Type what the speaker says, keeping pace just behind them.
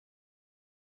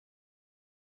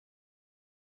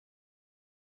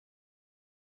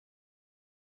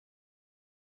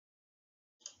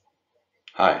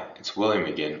Hi, it's William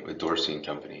again with Dorse &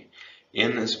 Company.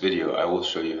 In this video, I will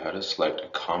show you how to select a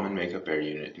common makeup air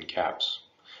unit in CAPS.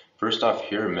 First off,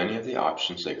 here are many of the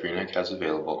options that Greenheck has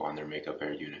available on their makeup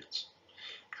air units.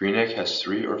 Greenheck has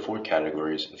 3 or 4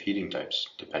 categories of heating types,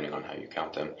 depending on how you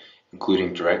count them,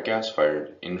 including direct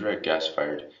gas-fired, indirect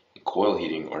gas-fired, and coil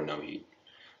heating or no heat.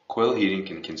 Coil heating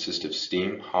can consist of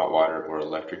steam, hot water, or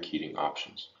electric heating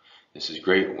options. This is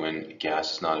great when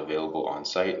gas is not available on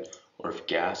site or if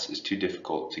gas is too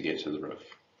difficult to get to the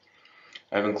roof.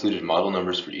 I have included model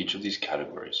numbers for each of these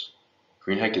categories.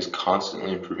 Greenheck is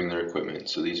constantly improving their equipment,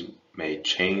 so these may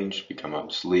change, become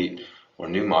obsolete, or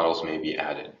new models may be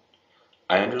added.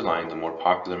 I underlined the more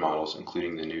popular models,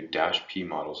 including the new -P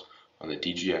models on the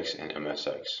DGX and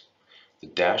MSX. The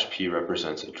 -P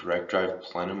represents a direct drive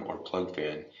plenum or plug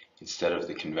fan instead of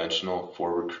the conventional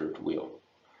forward curved wheel.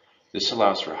 This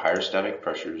allows for higher static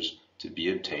pressures to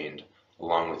be obtained,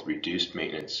 along with reduced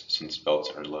maintenance since belts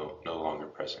are no longer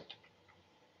present.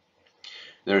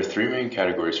 There are 3 main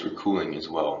categories for cooling as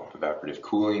well: evaporative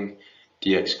cooling,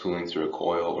 DX cooling through a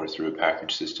coil or through a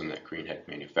package system that Greenheck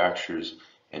manufactures,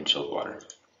 and chilled water.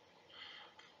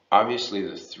 Obviously,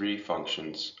 the 3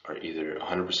 functions are either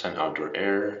 100% outdoor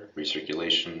air,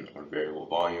 recirculation, or variable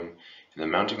volume, and the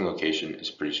mounting location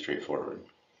is pretty straightforward.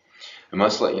 I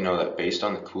must let you know that based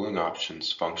on the cooling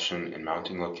options, function, and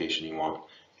mounting location you want,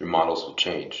 your models will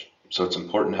change. So it's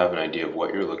important to have an idea of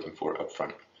what you're looking for up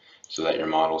front, so that your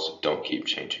models don't keep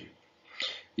changing.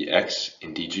 The X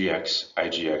in DGX,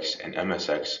 IGX, and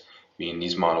MSX mean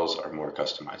these models are more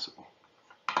customizable.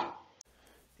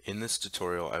 In this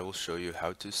tutorial, I will show you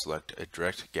how to select a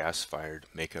direct gas-fired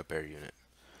makeup air unit.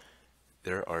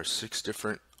 There are 6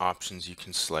 different options you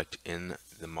can select in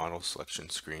the model selection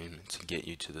screen to get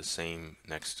you to the same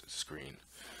next screen.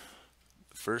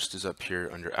 First is up here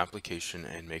under Application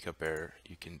and Makeup Air.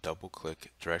 You can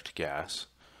double-click Direct Gas,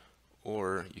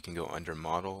 or you can go under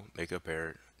Model, Makeup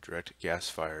Air, Direct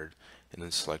Gas-Fired, and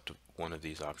then select one of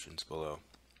these options below.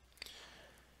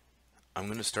 I'm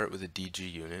going to start with a DG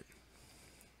unit.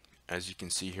 As you can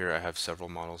see here, I have several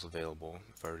models available.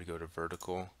 If I were to go to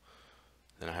vertical,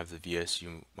 then I have the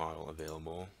VSU model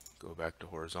available. Go back to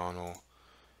horizontal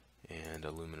and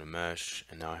aluminum mesh,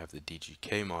 and now I have the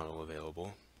DGK model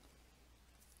available.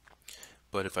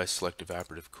 But if I select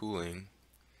evaporative cooling,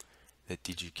 that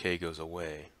DGK goes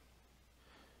away.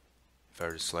 If I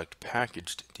were to select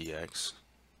packaged DX,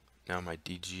 now my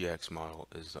DGX model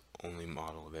is the only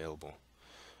model available.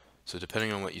 So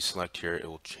depending on what you select here, it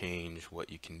will change what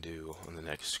you can do on the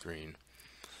next screen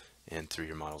and through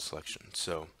your model selection.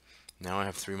 So now I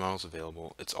have 3 models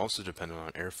available. It's also dependent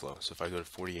on airflow. So if I go to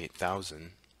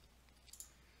 48,000,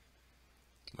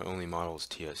 my only model is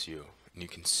TSU. And you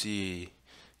can see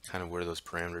kind of where those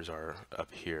parameters are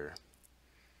up here.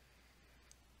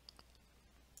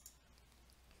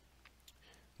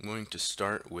 I'm going to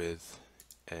start with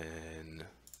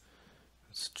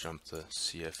let's jump the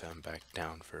CFM back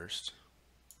down first.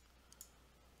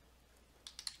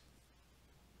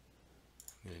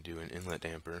 I'm going to do an inlet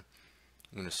damper.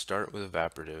 I'm going to start with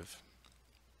evaporative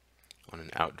on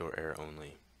an outdoor air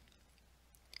only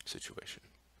situation.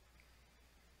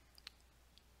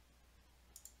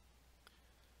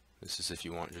 This is if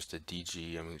you want just a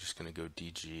DG. I'm just going to go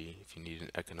DG. If you need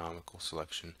an economical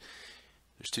selection,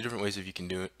 there's 2 different ways if you can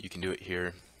do it. You can do it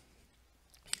here,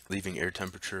 leaving air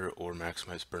temperature or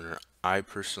maximize burner. I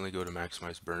personally go to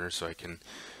maximize burner so I can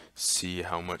see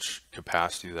how much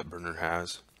capacity that burner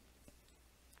has.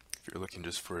 If you're looking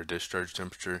just for a discharge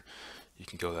temperature, you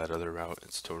can go that other route.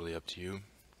 It's totally up to you.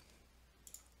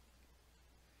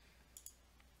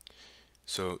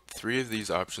 So 3 of these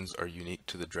options are unique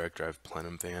to the direct drive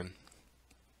plenum fan.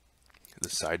 The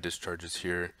side discharges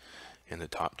here and the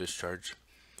top discharge.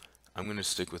 I'm going to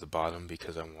stick with the bottom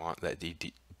because I want that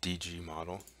DG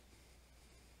model.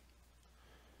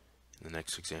 In the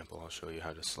next example, I'll show you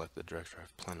how to select the direct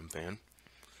drive plenum fan.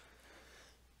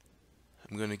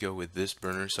 I'm going to go with this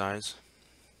burner size,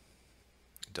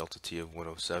 delta T of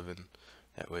 107.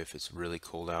 That way if it's really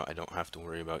cold out, I don't have to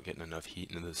worry about getting enough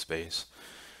heat into the space.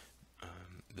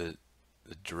 The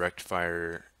direct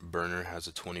fire burner has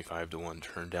a 25:1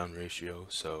 turn down ratio,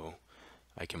 so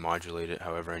I can modulate it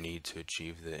however I need to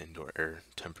achieve the indoor air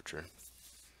temperature.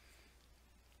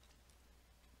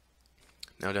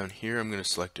 Now down here I'm going to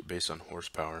select it based on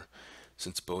horsepower.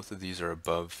 Since both of these are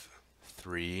above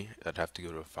 3, I'd have to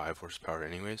go to a 5 horsepower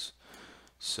anyways.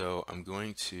 So I'm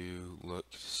going to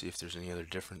look to see if there's any other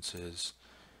differences.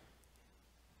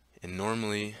 And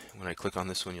normally when I click on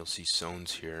this one, you'll see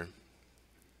zones here.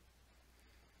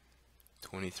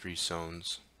 23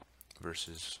 zones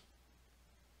versus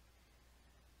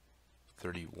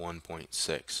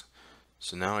 31.6.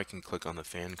 So now I can click on the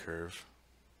fan curve.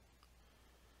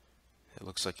 It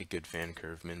looks like a good fan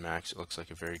curve. Min-max, it looks like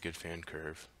a very good fan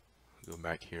curve. Go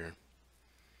back here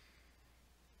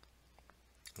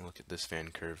and look at this fan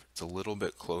curve. It's a little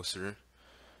bit closer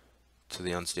to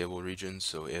the unstable region,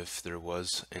 so if there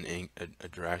was a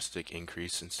drastic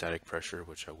increase in static pressure,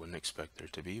 which I wouldn't expect there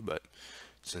to be, but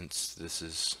since this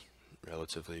is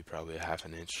relatively probably a half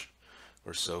an inch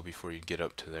or so before you get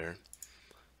up to there,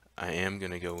 I am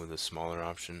going to go with a smaller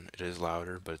option. It is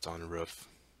louder, but it's on a roof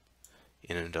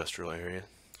in an industrial area,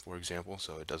 for example,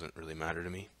 so it doesn't really matter to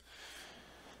me.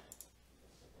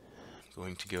 I'm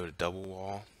going to go to double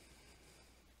wall,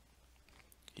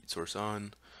 heat source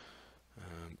on,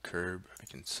 curb. I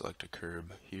can select a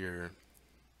curb here.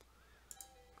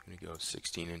 I'm going to go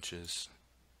 16 inches,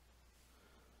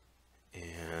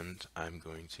 and I'm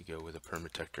going to go with a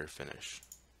permatector finish.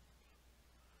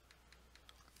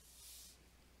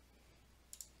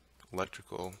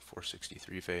 Electrical,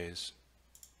 463 phase,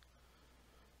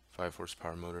 5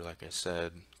 horsepower motor, like I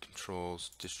said,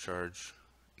 controls, discharge,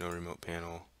 no remote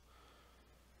panel,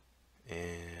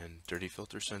 and dirty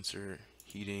filter sensor,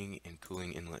 heating and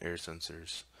cooling inlet air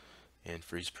sensors, and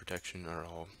freeze protection are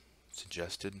all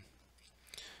suggested.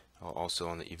 I'll also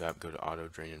on the evap go to auto,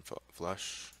 drain, and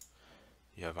flush.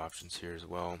 You have options here as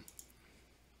well.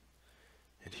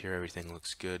 And here everything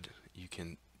looks good. You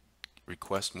can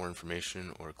request more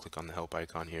information or click on the help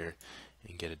icon here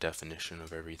and get a definition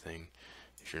of everything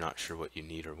if you're not sure what you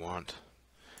need or want.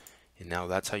 And now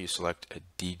that's how you select a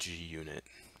DG unit.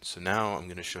 So now I'm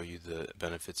going to show you the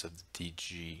benefits of the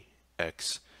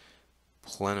DGX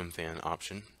plenum fan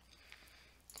option.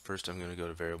 First I'm going to go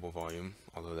to variable volume,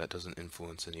 although that doesn't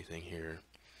influence anything here.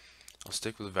 I'll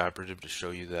stick with evaporative to show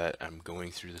you that I'm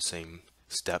going through the same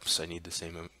steps. I need the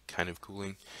same kind of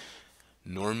cooling.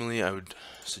 Normally I would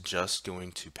suggest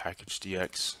going to package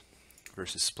DX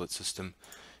versus split system.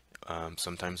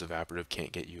 Sometimes evaporative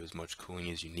can't get you as much cooling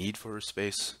as you need for a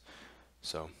space,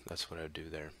 so that's what I would do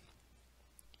there.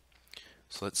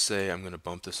 So let's say I'm going to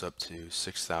bump this up to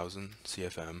 6,000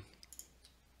 CFM,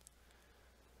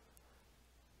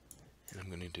 and I'm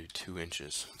going to do 2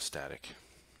 inches of static.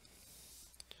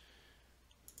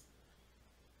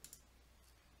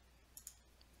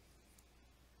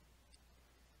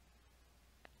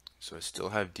 So I still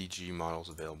have DG models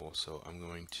available, so I'm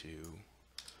going to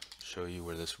show you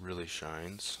where this really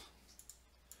shines.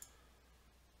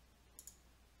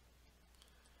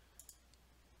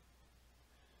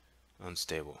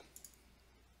 Unstable.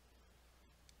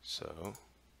 So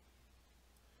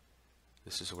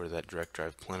this is where that direct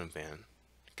drive plenum fan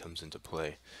comes into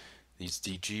play. These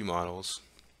DG models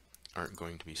aren't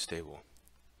going to be stable.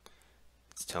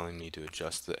 It's telling me to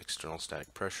adjust the external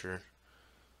static pressure,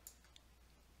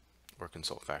 or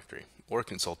consult factory, or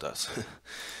consult us.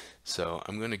 So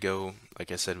I'm going to go,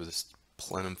 like I said, with this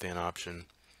plenum fan option.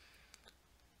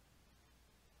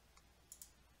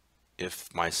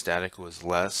 If my static was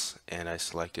less and I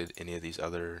selected any of these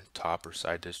other top or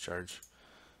side discharge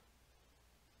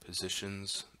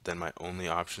positions, then my only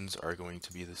options are going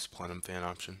to be this plenum fan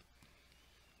option.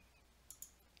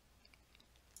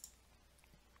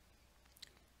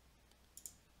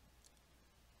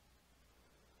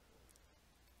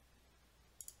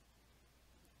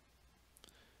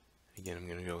 Again, I'm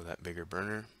going to go with that bigger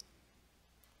burner.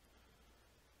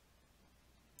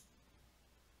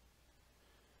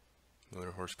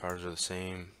 Motor horsepowers are the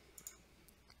same.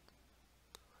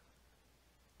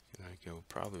 I'm going to go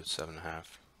probably with 7.5.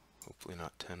 Hopefully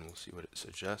not 10. We'll see what it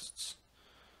suggests.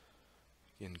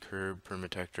 Again, curb,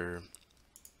 permatector.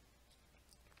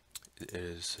 It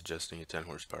is suggesting a 10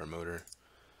 horsepower motor.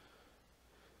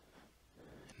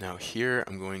 Now here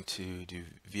I'm going to do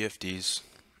VFDs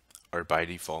are by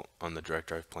default on the direct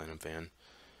drive plenum fan.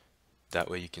 That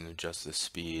way you can adjust the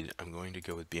speed. I'm going to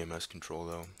go with BMS control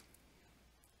though.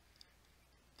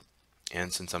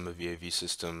 And since I'm a VAV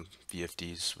system,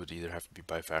 VFDs would either have to be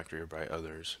by factory or by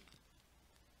others.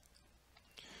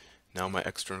 Now my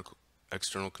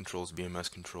external control is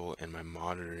BMS control, and my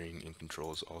monitoring and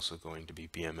control is also going to be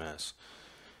BMS.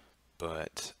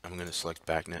 But I'm going to select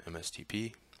BACnet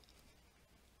MSTP.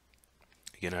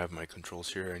 Again, I have my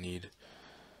controls here I need,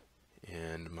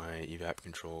 and my evap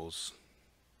controls.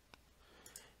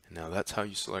 And now that's how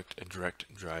you select a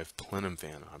direct drive plenum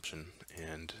fan option,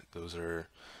 and those are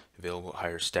available at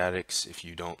higher statics. If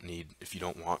you don't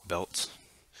want belts,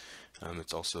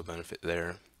 it's also a benefit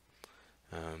there.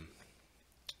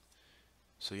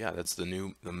 So yeah, that's the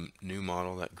new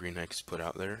model that Greenheck's put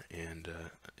out there, and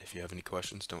if you have any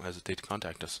questions, don't hesitate to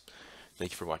contact us.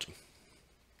 Thank you for watching.